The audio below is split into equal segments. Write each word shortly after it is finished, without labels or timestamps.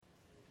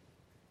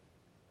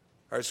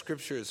Our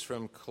scripture is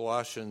from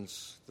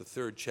Colossians, the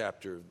 3rd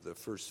chapter, the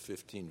first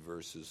 15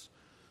 verses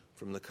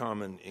from the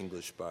Common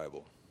English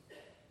Bible.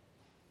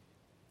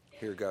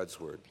 Hear God's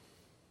word.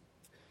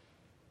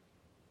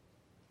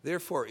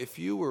 Therefore, if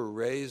you were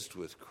raised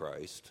with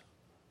Christ,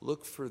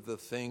 look for the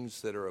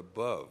things that are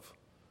above,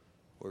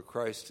 where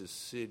Christ is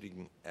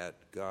sitting at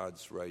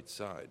God's right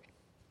side.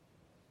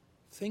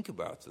 Think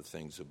about the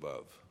things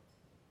above,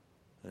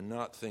 and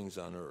not things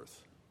on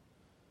earth.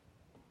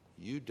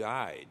 You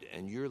died,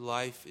 and your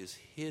life is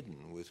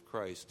hidden with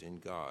Christ in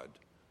God.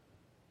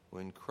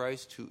 When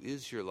Christ, who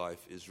is your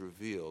life, is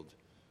revealed,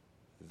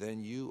 then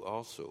you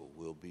also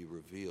will be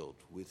revealed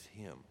with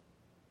him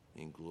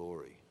in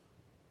glory.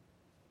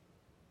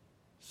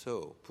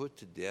 So, put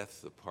to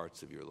death the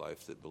parts of your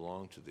life that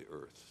belong to the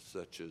earth,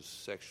 such as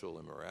sexual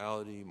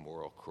immorality,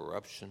 moral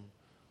corruption,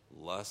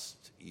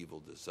 lust,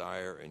 evil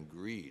desire, and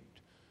greed,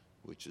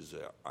 which is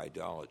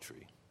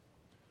idolatry.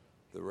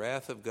 The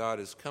wrath of God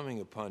is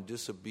coming upon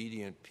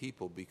disobedient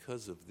people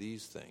because of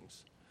these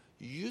things.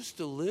 You used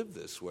to live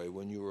this way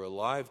when you were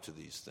alive to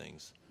these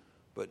things,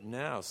 but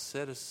now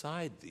set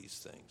aside these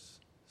things,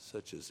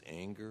 such as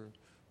anger,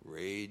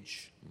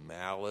 rage,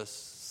 malice,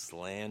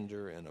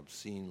 slander, and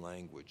obscene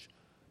language.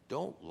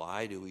 Don't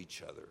lie to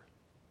each other.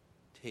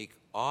 Take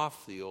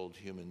off the old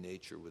human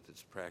nature with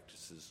its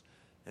practices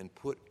and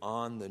put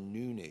on the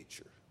new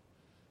nature,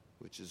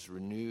 which is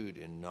renewed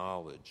in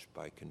knowledge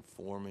by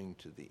conforming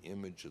to the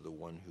image of the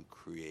one who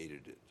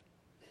created it.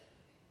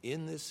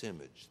 In this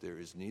image there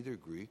is neither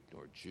Greek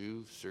nor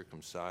Jew,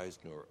 circumcised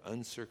nor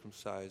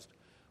uncircumcised,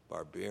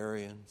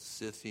 barbarian,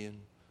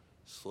 Scythian,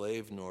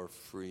 slave nor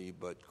free,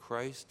 but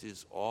Christ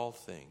is all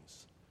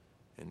things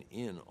and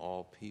in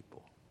all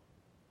people.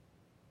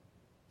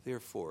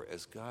 Therefore,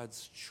 as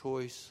God's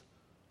choice,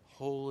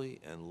 holy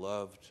and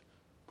loved,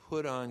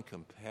 put on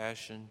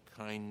compassion,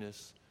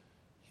 kindness,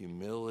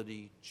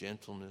 humility,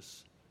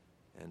 gentleness,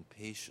 and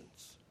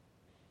patience.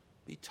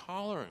 Be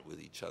tolerant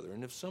with each other,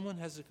 and if someone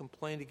has a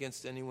complaint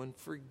against anyone,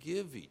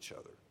 forgive each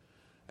other.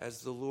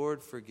 As the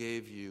Lord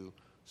forgave you,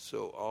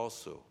 so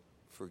also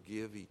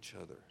forgive each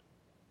other.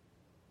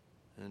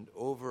 And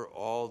over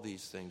all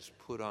these things,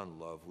 put on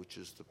love, which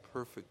is the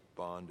perfect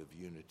bond of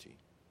unity.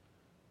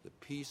 The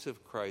peace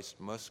of Christ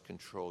must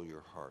control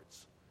your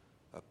hearts,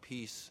 a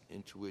peace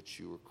into which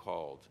you were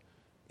called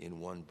in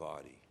one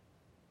body.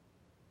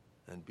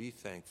 And be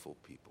thankful,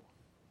 people.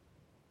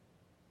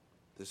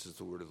 This is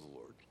the word of the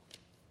Lord.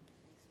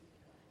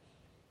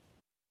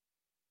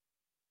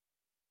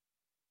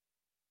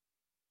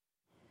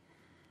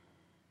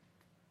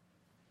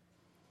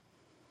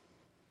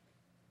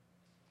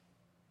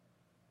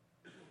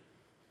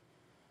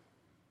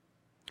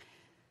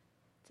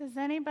 Does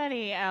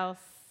anybody else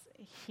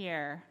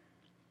here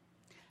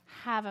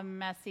have a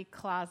messy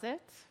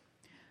closet?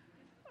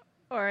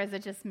 Or is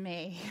it just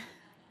me?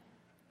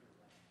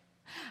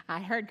 I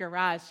heard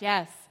garage,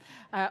 yes.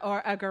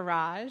 Or a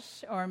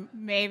garage, or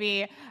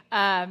maybe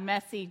a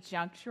messy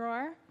junk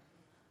drawer.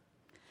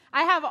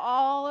 I have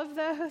all of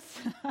those.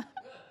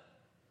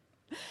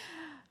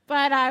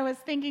 But I was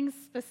thinking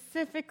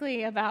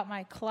specifically about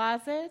my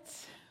closet.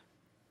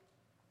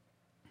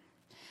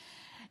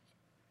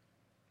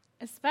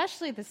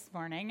 Especially this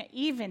morning,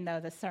 even though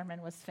the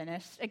sermon was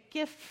finished, a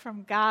gift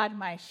from God,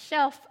 my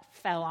shelf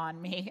fell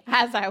on me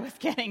as I was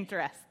getting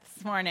dressed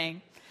this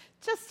morning,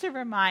 just to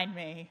remind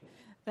me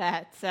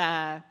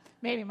that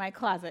maybe my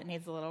closet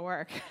needs a little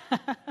work.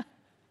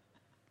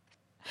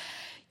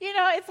 You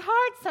know, it's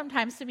hard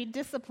sometimes to be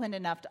disciplined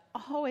enough to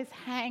always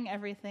hang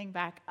everything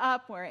back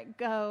up where it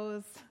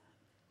goes.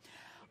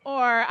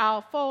 Or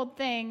I'll fold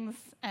things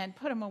and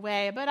put them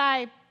away, but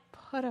I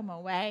put them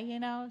away,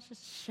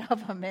 just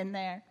shove them in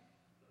there.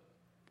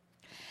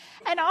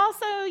 And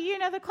also,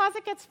 the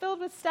closet gets filled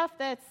with stuff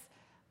that's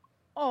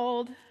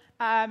old.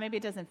 Maybe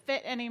it doesn't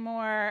fit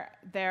anymore.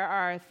 There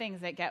are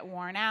things that get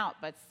worn out,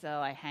 but still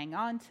I hang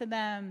on to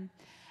them.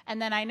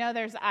 And then I know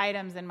there's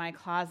items in my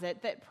closet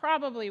that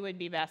probably would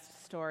be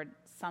best stored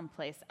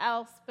someplace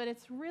else, but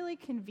it's really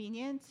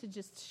convenient to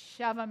just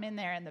shove them in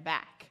there in the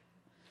back.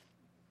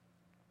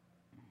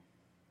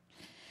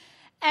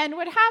 And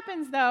what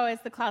happens, though, is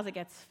the closet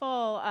gets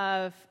full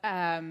of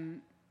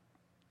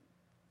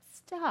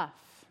stuff.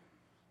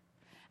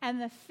 And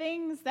the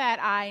things that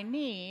I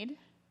need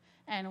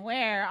and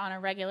wear on a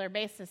regular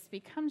basis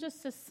become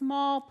just a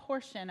small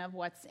portion of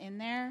what's in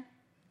there.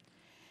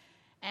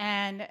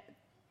 And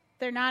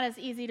they're not as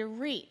easy to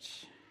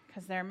reach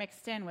because they're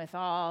mixed in with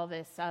all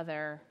this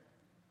other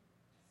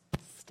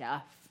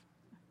stuff.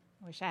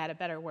 I wish I had a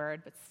better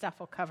word, but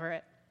stuff will cover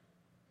it.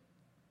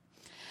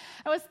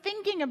 I was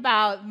thinking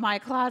about my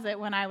closet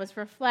when I was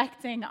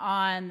reflecting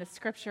on the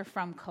scripture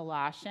from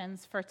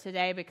Colossians for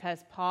today,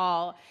 because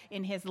Paul,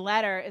 in his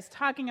letter, is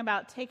talking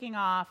about taking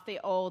off the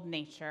old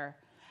nature.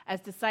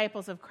 As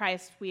disciples of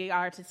Christ, we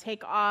are to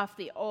take off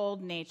the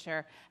old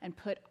nature and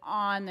put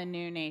on the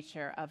new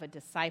nature of a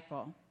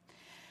disciple.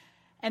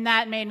 And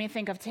that made me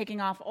think of taking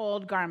off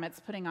old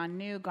garments, putting on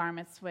new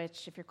garments,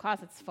 which, if your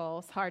closet's full,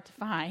 is hard to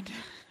find.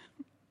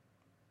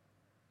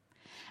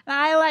 And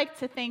I like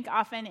to think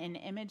often in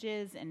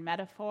images and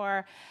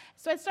metaphor.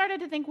 So I started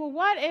to think, well,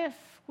 what if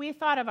we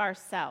thought of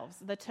ourselves,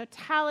 the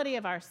totality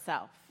of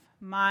ourself,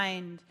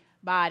 mind,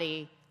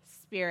 body,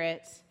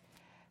 spirit,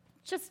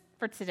 just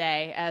for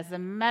today, as a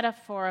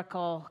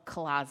metaphorical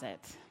closet?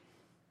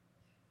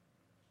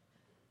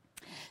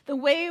 The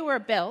way we're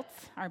built,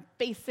 our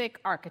basic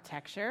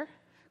architecture,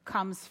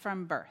 comes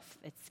from birth.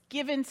 It's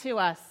given to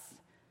us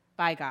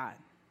by God.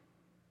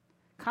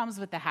 Comes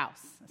with the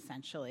house,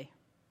 essentially.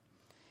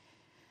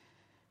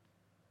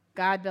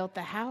 God built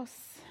the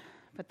house,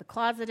 put the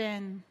closet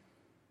in.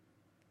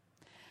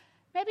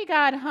 Maybe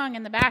God hung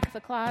in the back of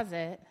the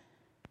closet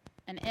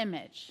an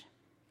image.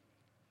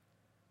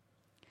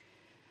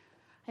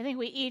 I think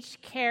we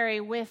each carry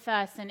with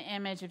us an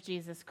image of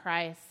Jesus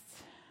Christ.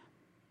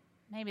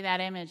 Maybe that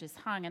image is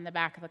hung in the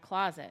back of the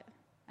closet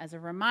as a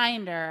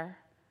reminder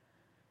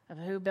of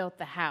who built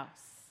the house,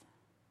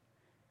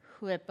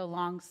 who it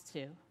belongs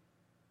to.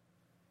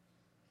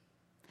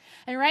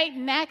 And right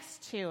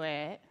next to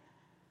it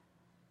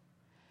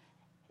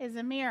is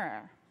a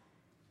mirror.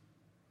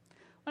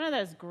 One of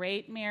those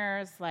great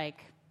mirrors, like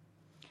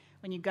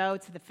when you go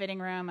to the fitting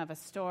room of a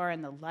store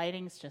and the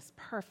lighting's just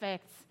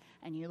perfect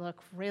and you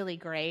look really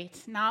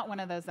great. Not one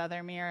of those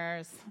other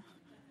mirrors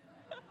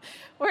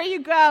where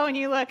you go and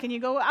you look and you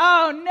go,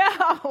 oh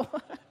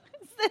no,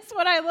 is this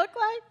what I look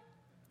like?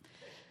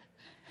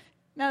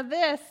 Now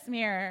this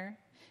mirror,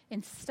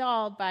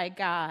 installed by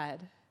God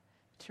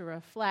to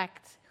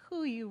reflect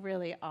who you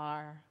really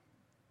are,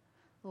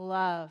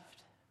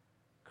 loved,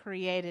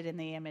 created in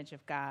the image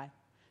of God,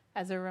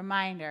 as a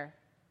reminder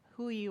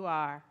who you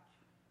are,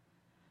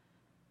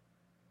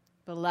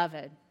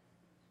 beloved.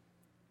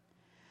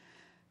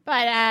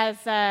 But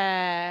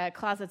as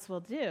closets will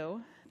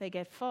do, they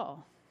get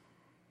full.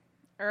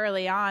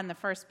 Early on, the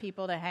first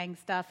people to hang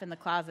stuff in the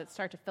closet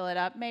start to fill it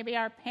up. Maybe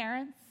our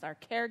parents, our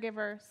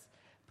caregivers,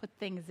 put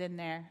things in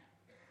there.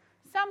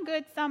 Some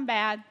good, some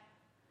bad.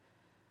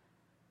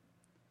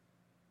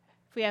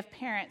 If we have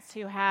parents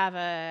who have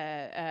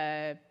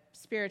a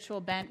spiritual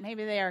bent,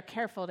 maybe they are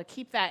careful to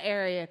keep that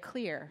area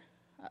clear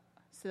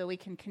so that we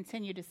can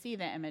continue to see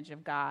the image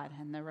of God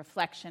and the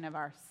reflection of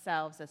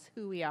ourselves as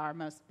who we are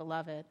most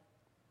beloved.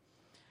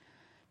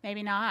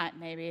 Maybe not.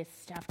 Maybe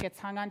stuff gets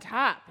hung on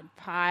top and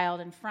piled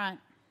in front.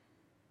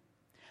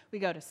 We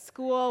go to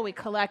school, we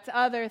collect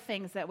other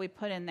things that we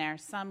put in there,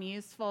 some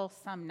useful,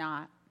 some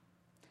not.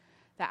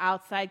 The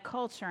outside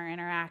culture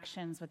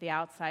interactions with the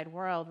outside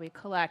world, we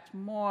collect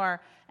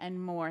more and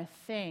more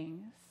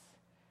things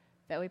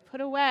that we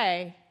put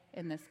away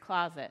in this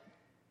closet.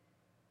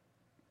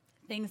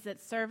 Things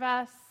that serve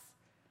us,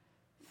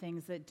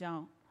 things that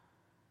don't.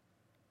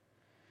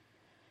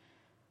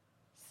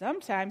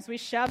 Sometimes we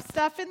shove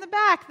stuff in the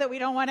back that we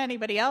don't want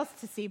anybody else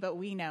to see, but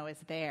we know is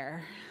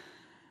there.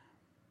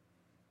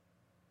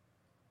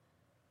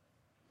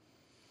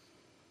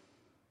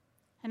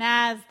 And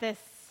as this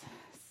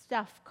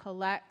stuff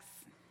collects,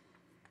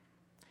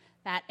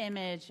 that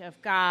image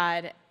of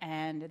God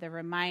and the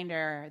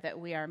reminder that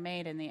we are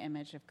made in the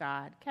image of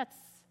God gets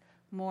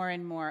more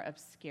and more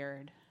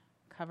obscured,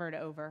 covered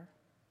over.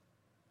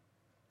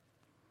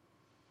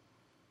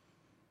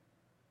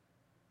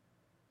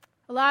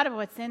 A lot of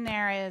what's in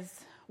there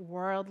is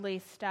worldly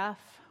stuff,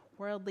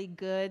 worldly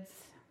goods.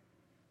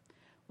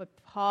 What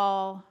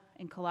Paul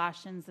in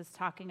Colossians is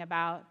talking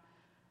about,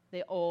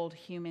 the old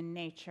human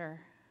nature.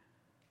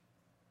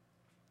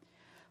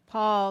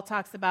 Paul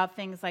talks about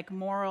things like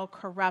moral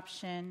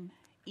corruption,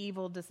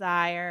 evil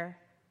desire,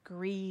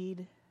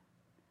 greed,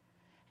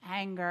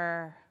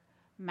 anger,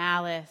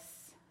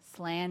 malice,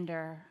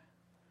 slander,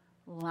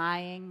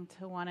 lying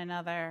to one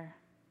another.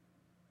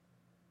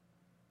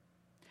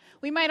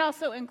 We might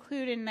also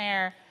include in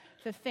there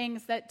the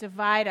things that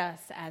divide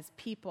us as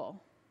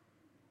people,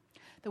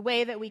 the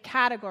way that we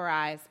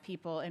categorize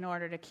people in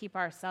order to keep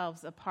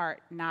ourselves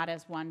apart, not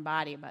as one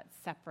body, but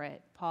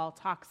separate. Paul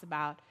talks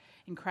about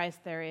in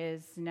Christ there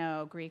is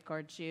no Greek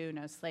or Jew,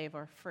 no slave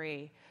or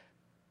free.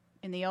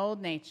 In the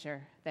old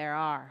nature, there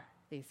are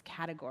these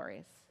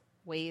categories,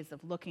 ways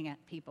of looking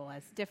at people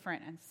as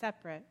different and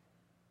separate.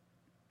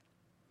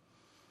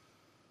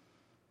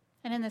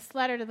 And in this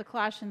letter to the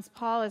Colossians,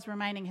 Paul is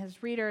reminding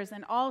his readers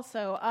and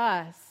also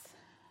us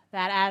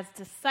that as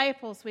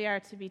disciples, we are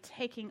to be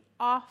taking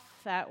off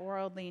that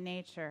worldly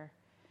nature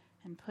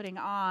and putting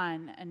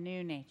on a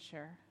new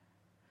nature,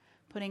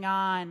 putting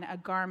on a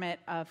garment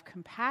of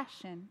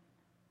compassion,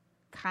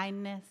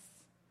 kindness,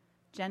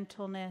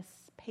 gentleness,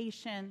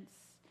 patience,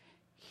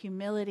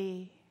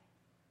 humility,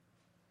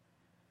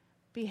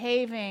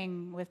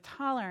 behaving with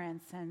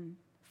tolerance and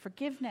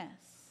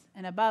forgiveness,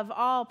 and above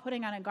all,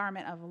 putting on a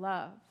garment of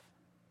love.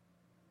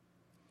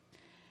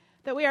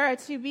 That we are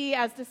to be,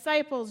 as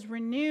disciples,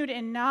 renewed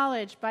in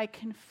knowledge by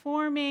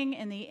conforming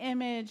in the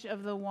image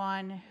of the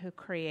one who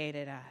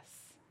created us.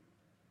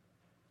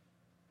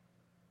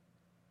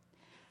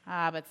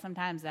 But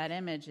sometimes that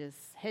image is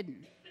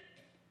hidden.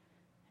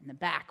 In the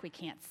back, we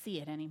can't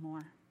see it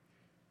anymore.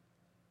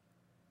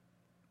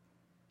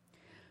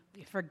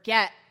 We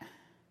forget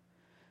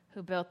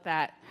who built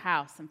that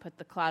house and put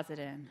the closet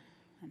in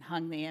and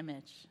hung the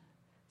image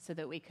so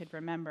that we could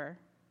remember.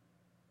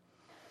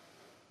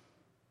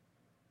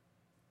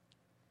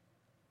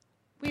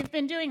 We've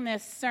been doing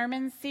this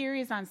sermon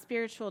series on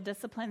spiritual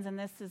disciplines, and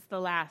this is the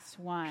last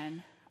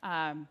one.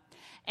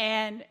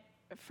 And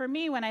for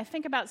me, when I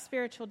think about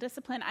spiritual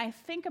discipline, I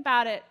think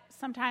about it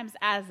sometimes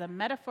as a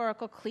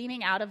metaphorical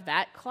cleaning out of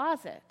that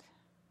closet.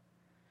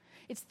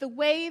 It's the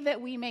way that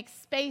we make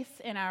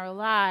space in our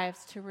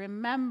lives to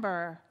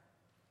remember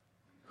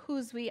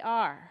whose we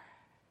are,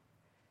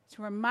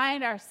 to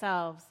remind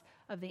ourselves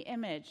of the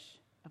image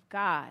of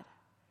God,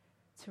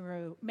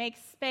 to make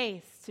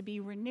space to be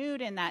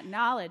renewed in that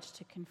knowledge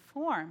to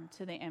conform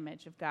to the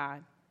image of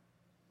God.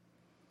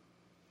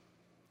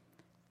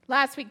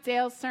 Last week,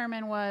 Dale's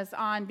sermon was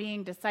on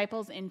being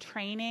disciples in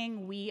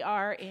training. We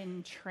are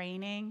in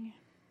training.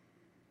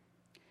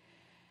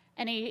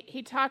 And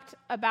he talked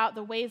about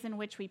the ways in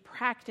which we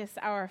practice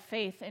our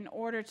faith in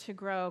order to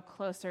grow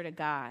closer to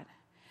God.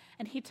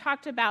 And he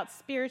talked about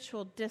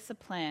spiritual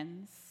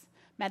disciplines,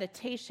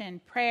 meditation,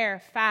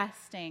 prayer,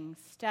 fasting,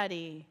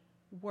 study,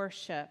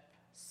 worship,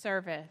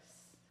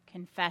 service,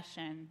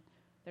 confession.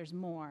 There's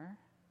more.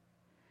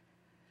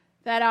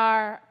 That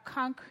are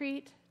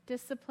concrete,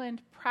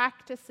 disciplined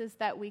practices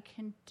that we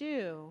can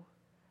do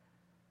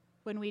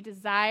when we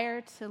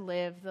desire to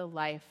live the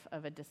life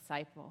of a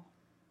disciple.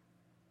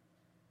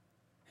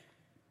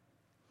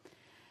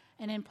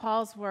 And in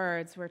Paul's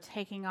words, we're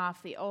taking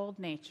off the old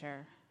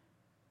nature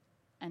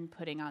and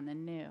putting on the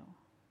new.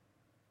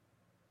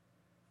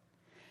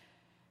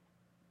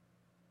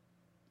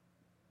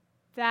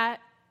 That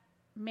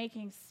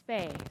making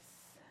space,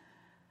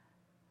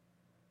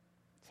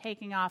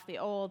 taking off the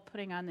old,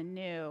 putting on the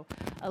new,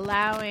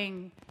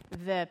 allowing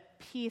the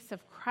peace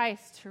of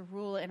Christ to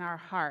rule in our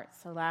hearts,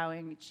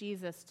 allowing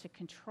Jesus to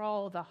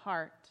control the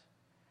heart,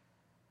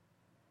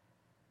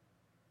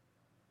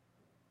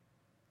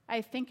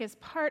 I think is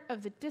part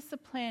of the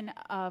discipline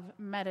of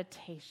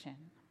meditation.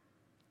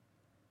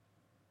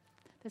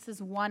 This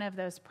is one of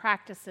those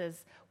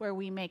practices where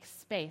we make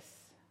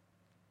space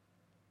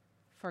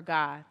for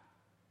God.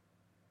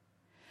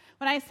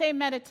 When I say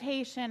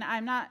meditation,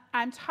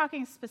 I'm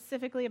talking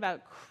specifically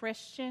about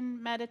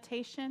Christian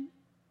meditation.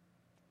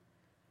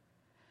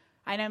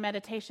 I know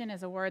meditation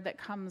is a word that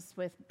comes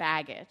with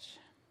baggage.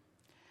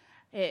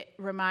 It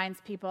reminds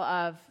people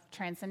of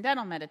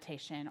transcendental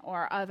meditation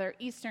or other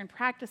Eastern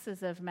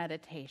practices of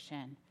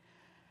meditation.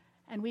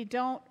 And we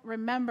don't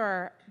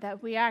remember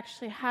that we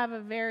actually have a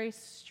very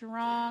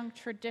strong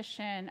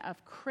tradition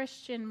of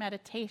Christian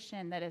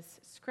meditation that is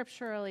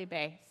scripturally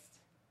based.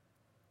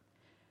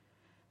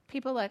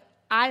 People like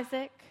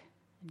Isaac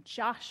and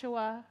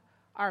Joshua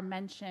are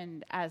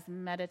mentioned as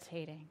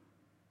meditating.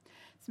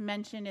 It's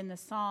mentioned in the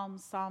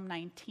Psalms. Psalm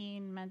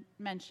 19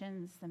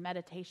 mentions the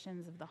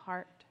meditations of the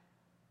heart.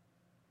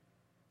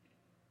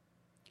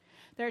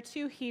 There are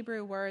two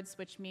Hebrew words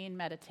which mean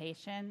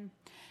meditation.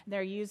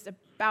 They're used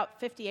about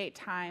 58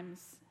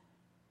 times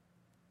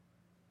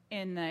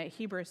in the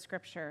Hebrew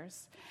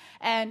scriptures.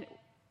 And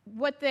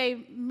what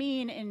they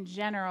mean in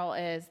general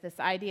is this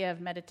idea of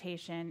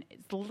meditation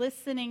is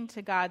listening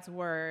to God's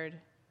word,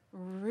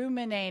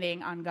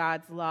 ruminating on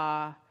God's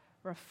law,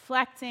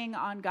 reflecting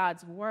on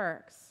God's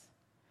works.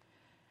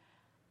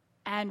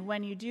 And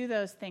when you do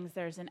those things,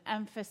 there's an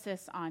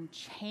emphasis on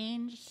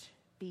changed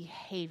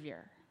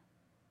behavior.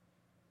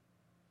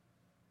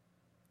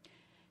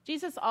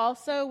 Jesus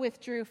also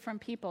withdrew from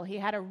people. He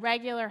had a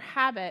regular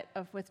habit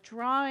of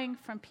withdrawing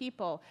from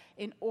people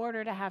in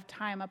order to have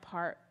time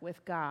apart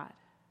with God.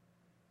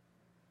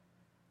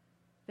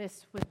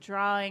 This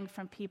withdrawing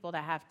from people to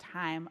have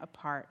time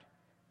apart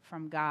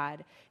from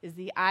God is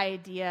the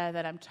idea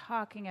that I'm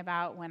talking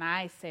about when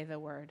I say the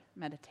word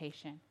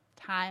meditation.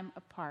 Time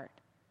apart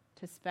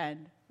to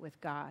spend with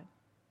God.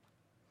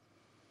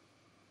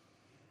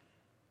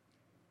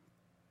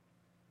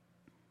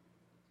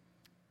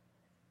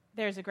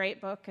 There's a great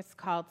book. It's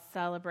called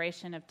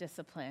Celebration of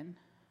Discipline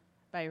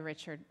by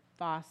Richard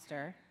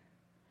Foster.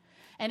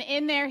 And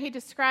in there, he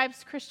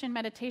describes Christian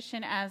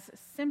meditation as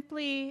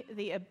simply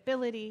the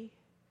ability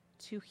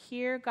to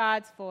hear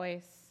God's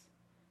voice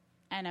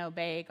and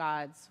obey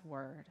God's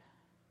word.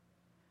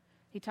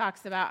 He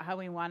talks about how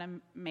we want to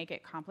make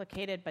it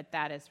complicated, but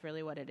that is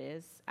really what it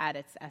is at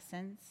its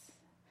essence.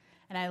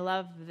 And I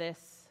love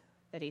this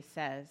that he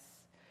says.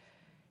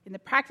 In the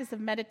practice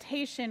of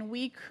meditation,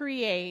 we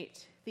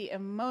create the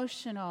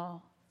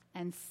emotional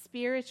and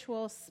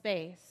spiritual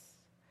space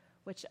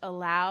which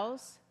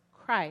allows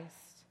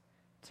Christ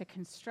to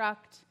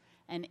construct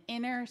an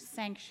inner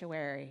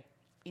sanctuary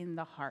in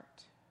the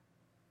heart.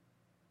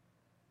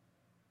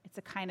 It's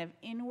a kind of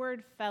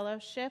inward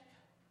fellowship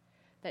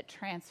that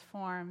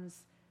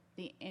transforms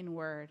the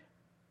inward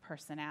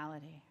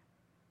personality.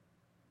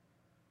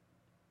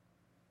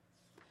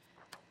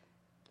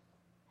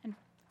 And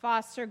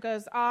Foster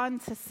goes on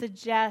to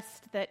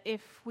suggest that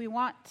if we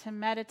want to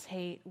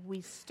meditate,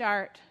 we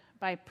start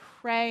by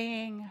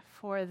praying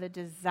for the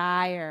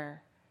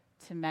desire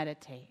to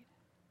meditate.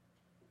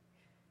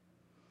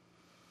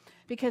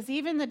 Because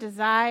even the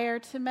desire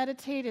to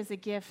meditate is a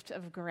gift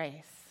of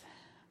grace.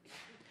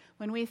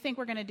 When we think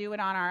we're going to do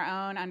it on our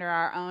own, under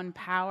our own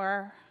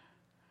power,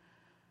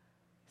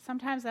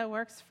 sometimes that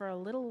works for a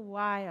little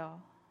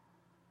while.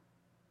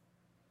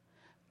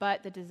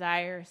 But the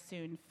desire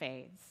soon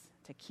fades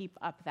to keep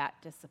up that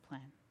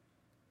discipline.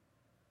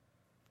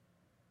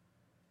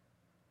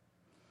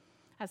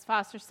 As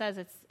Foster says,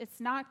 it's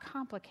not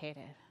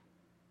complicated.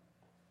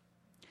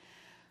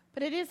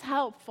 But it is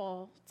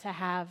helpful to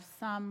have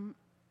some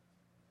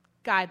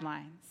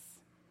guidelines.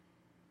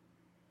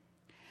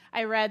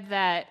 I read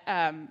that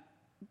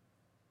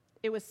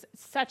it was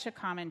such a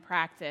common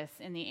practice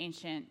in the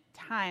ancient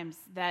times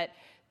that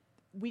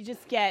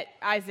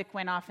Isaac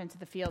went off into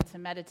the field to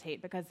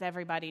meditate because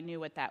everybody knew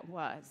what that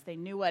was. They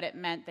knew what it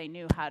meant. They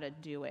knew how to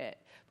do it.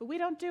 But we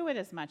don't do it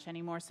as much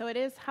anymore. So it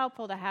is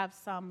helpful to have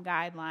some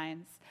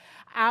guidelines.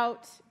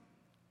 Out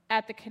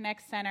at the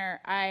Connect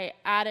Center, I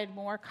added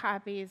more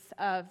copies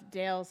of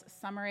Dale's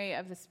summary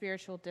of the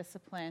spiritual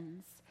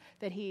disciplines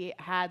that he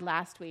had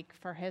last week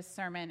for his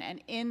sermon. And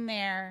in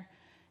there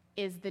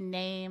is the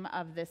name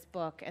of this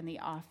book and the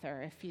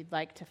author, if you'd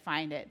like to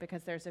find it,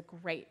 because there's a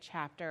great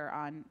chapter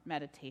on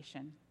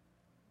meditation.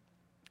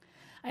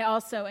 I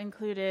also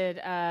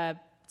included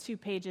 2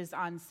 pages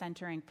on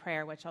centering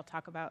prayer, which I'll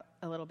talk about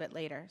a little bit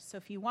later. So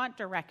if you want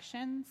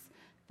directions,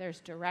 there's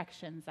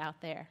directions out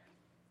there.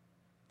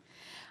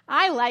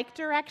 I like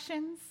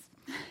directions.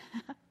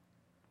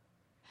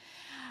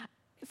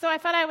 So I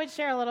thought I would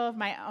share a little of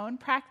my own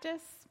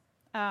practice.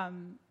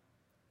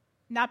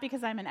 Not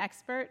because I'm an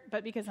expert,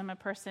 but because I'm a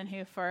person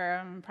who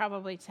for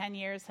probably 10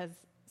 years has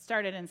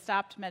started and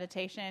stopped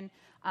meditation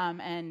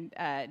and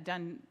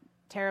done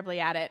terribly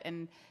at it.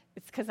 And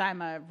it's because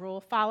I'm a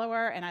rule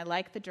follower and I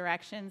like the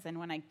directions. And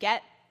when I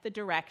get the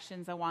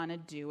directions, I want to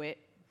do it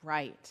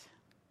right.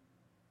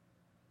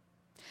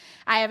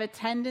 I have a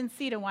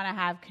tendency to want to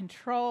have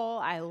control.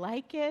 I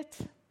like it.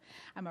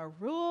 I'm a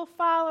rule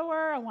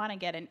follower. I want to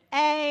get an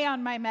A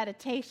on my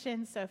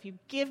meditation. So if you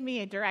give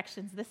me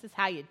directions, this is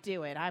how you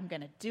do it. I'm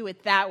going to do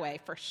it that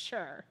way for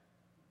sure.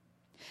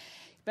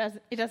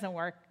 But it doesn't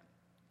work.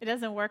 It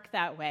doesn't work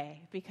that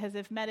way, because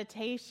if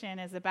meditation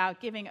is about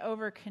giving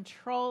over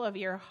control of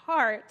your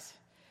heart,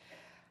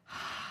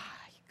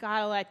 you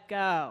got to let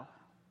go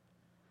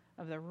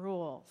of the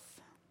rules.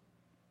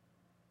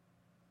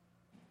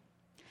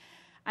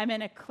 I'm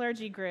in a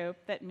clergy group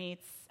that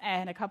meets,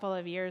 and a couple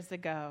of years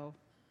ago,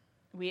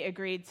 we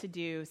agreed to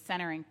do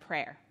centering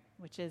prayer,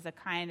 which is a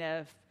kind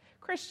of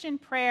Christian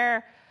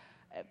prayer,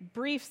 a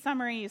brief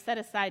summary. You set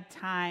aside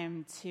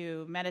time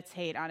to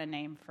meditate on a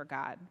name for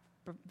God.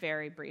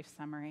 Very brief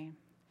summary.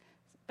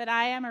 But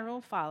I am a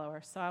rule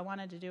follower, so I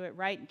wanted to do it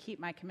right and keep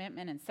my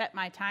commitment and set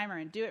my timer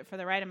and do it for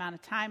the right amount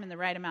of time in the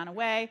right amount of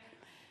way.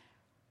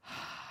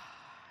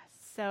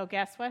 So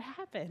guess what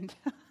happened?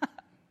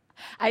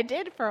 I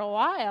did for a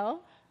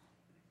while,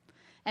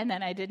 and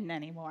then I didn't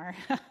anymore.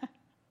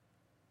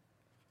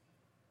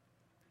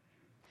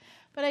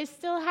 But I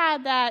still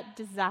had that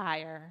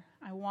desire.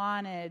 I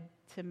wanted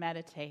to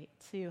meditate,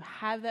 to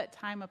have that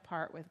time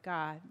apart with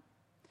God.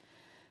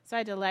 So I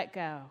had to let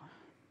go.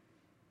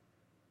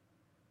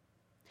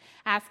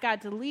 Ask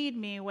God to lead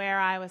me where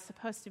I was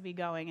supposed to be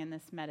going in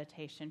this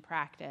meditation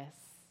practice.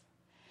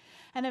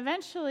 And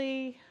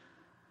eventually,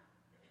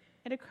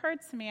 it occurred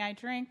to me I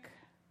drink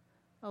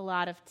a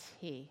lot of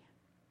tea.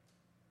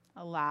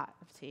 A lot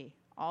of tea,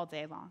 all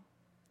day long.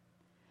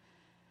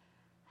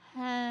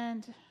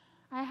 And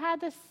I had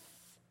this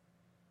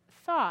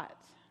thought,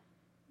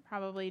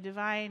 probably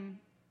divine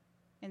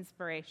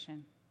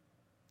inspiration.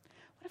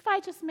 What if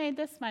I just made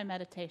this my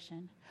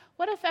meditation?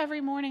 What if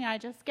every morning I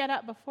just get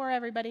up before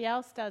everybody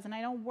else does and I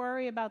don't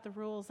worry about the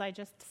rules, I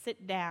just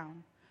sit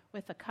down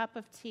with a cup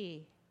of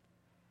tea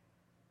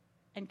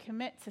and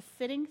commit to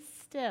sitting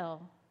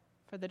still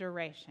for the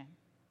duration.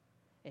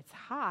 It's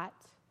hot,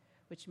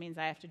 which means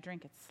I have to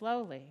drink it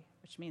slowly,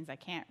 which means I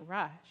can't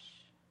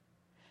rush.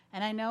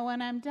 And I know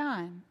when I'm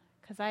done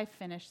because I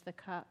finished the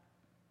cup.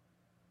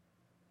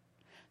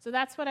 So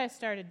that's what I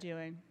started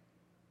doing.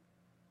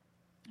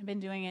 I've been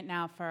doing it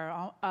now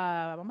for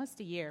almost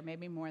a year,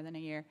 maybe more than a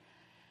year.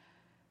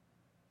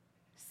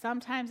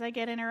 Sometimes I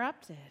get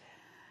interrupted.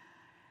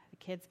 The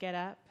kids get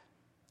up.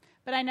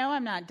 But I know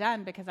I'm not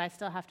done because I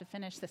still have to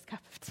finish this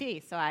cup of tea.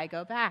 So I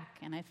go back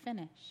and I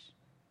finish.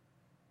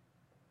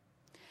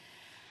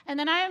 And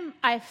then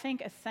I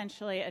think,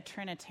 essentially a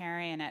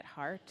Trinitarian at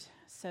heart.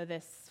 So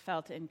this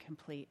felt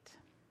incomplete.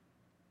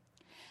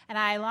 And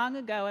I long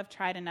ago have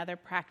tried another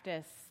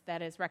practice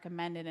that is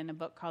recommended in a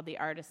book called The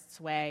Artist's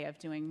Way of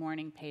doing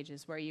morning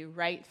pages, where you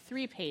write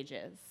 3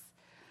 pages.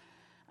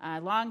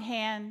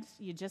 Longhand,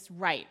 you just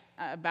write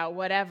about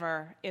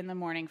whatever in the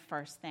morning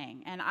first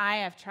thing. And I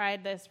have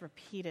tried this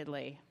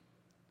repeatedly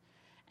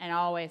and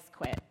always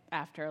quit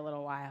after a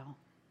little while.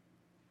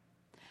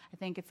 I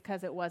think it's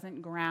because it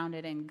wasn't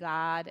grounded in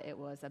God. It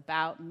was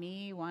about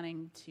me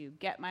wanting to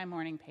get my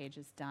morning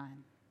pages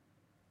done.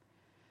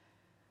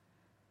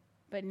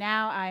 But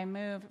now I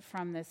move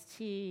from this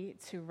tea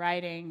to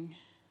writing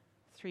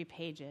 3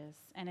 pages,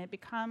 and it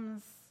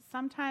becomes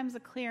sometimes a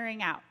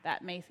clearing out,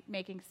 that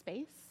making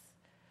space.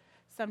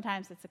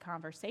 Sometimes it's a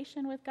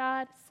conversation with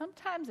God.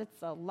 Sometimes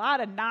it's a lot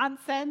of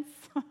nonsense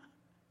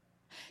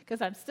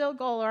because I'm still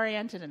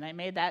goal-oriented and I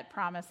made that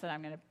promise that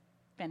I'm going to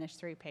finish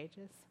 3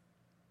 pages.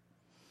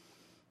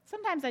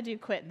 Sometimes I do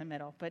quit in the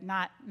middle, but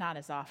not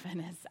as often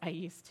as I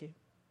used to.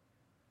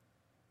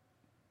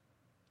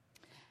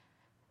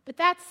 But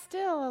that's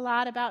still a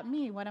lot about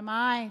me. What am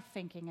I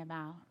thinking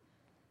about?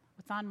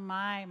 What's on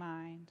my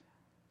mind?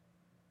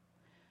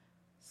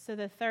 So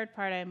the third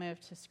part, I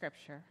moved to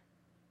Scripture.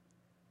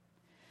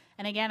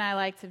 And again, I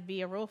like to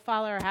be a rule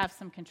follower, have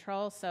some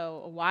control.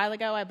 So a while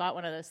ago, I bought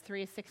one of those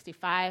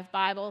 365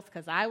 Bibles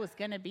because I was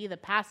going to be the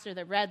pastor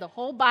that read the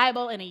whole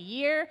Bible in a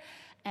year,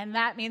 and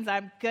that means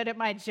I'm good at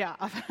my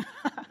job.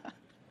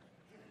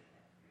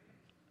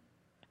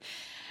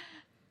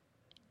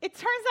 It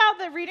turns out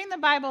that reading the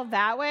Bible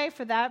that way,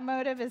 for that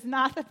motive, is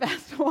not the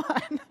best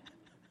one.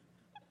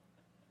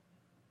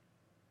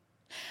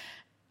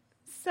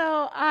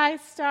 So I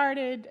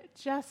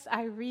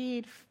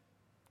read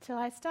till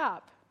I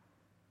stop.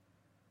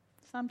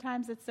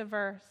 Sometimes it's a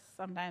verse,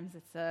 sometimes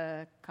it's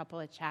a couple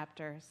of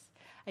chapters.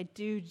 I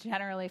do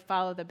generally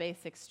follow the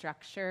basic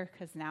structure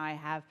because now I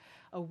have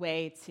a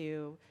way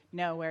to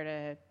know where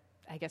to,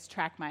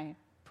 track my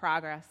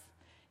progress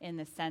in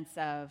the sense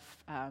of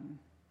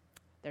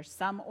there's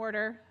some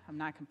order. I'm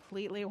not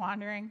completely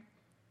wandering.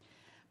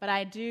 But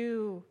I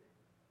do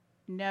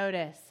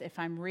notice if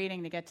I'm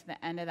reading to get to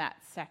the end of that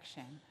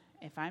section.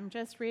 If I'm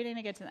just reading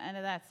to get to the end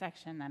of that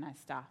section, then I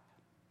stop.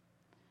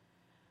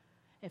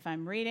 If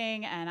I'm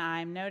reading and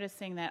I'm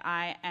noticing that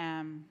I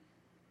am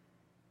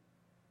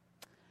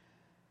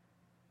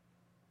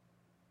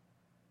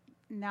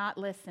not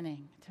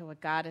listening to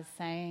what God is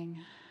saying,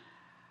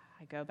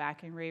 I go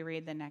back and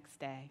reread the next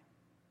day.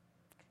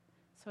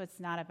 So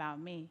it's not about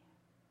me.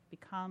 It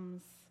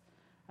becomes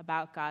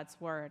about God's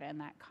word and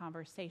that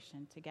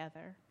conversation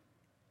together.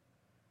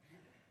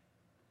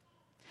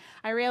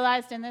 I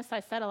realized in this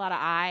I said a lot of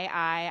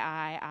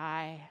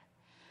I.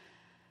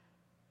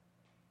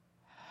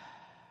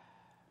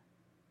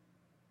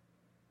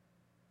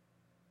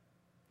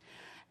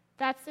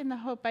 That's in the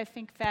hope, I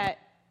think, that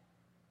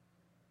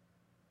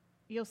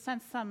you'll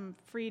sense some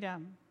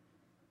freedom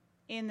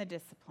in the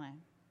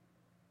discipline.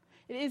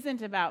 It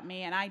isn't about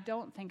me, and I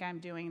don't think I'm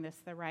doing this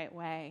the right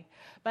way.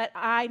 But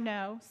I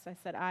know, so I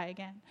said I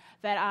again,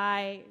 that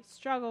I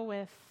struggle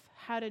with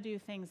how to do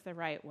things the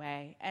right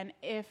way. And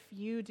if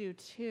you do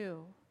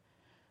too,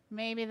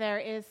 maybe there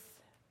is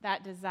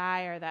that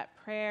desire, that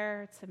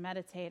prayer to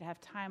meditate, have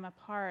time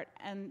apart,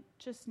 and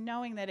just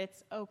knowing that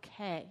it's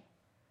okay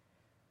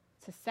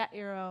to set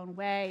your own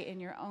way in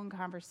your own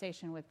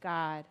conversation with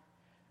God.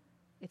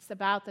 It's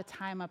about the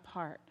time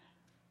apart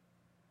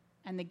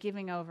and the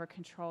giving over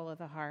control of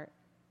the heart.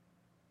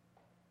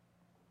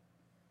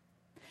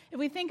 If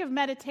we think of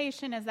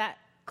meditation as that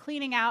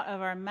cleaning out of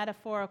our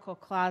metaphorical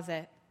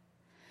closet,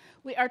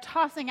 we are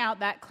tossing out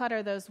that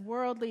clutter, those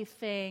worldly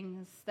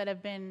things that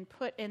have been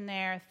put in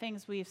there,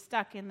 things we've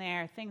stuck in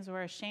there, things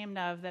we're ashamed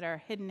of that are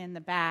hidden in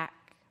the back,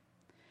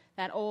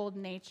 that old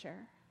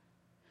nature.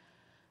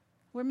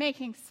 We're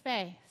making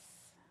space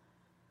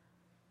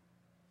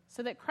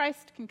so that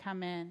Christ can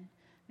come in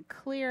and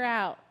clear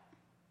out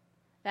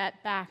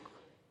that back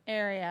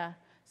area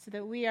so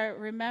that we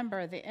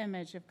remember the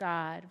image of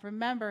God,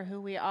 remember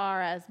who we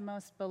are as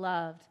most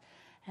beloved.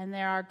 And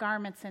there are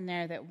garments in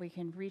there that we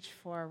can reach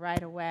for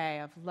right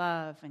away of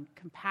love and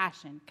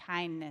compassion,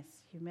 kindness,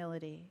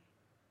 humility.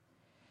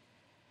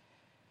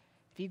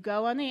 If you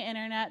go on the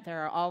internet,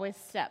 there are always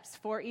steps,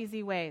 4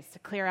 easy ways to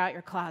clear out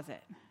your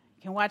closet.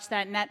 You can watch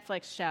that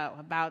Netflix show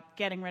about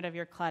getting rid of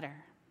your clutter.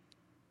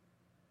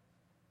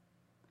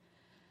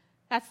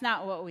 That's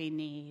not what we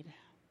need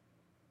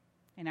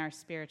in our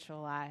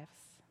spiritual lives.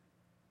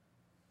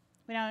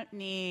 We don't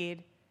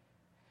need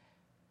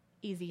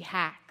easy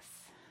hacks,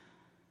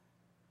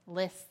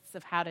 lists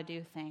of how to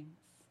do things.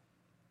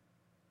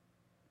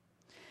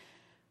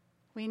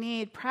 We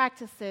need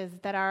practices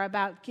that are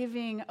about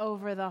giving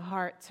over the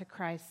heart to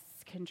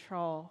Christ's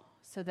control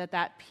so that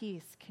that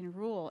peace can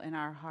rule in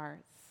our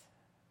hearts.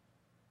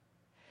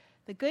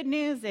 The good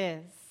news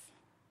is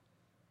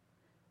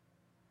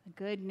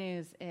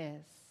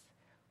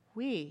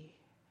we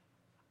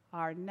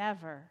are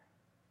never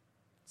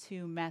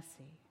too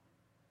messy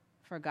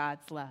for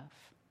God's love.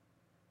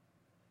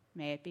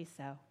 May it be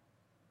so.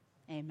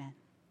 Amen.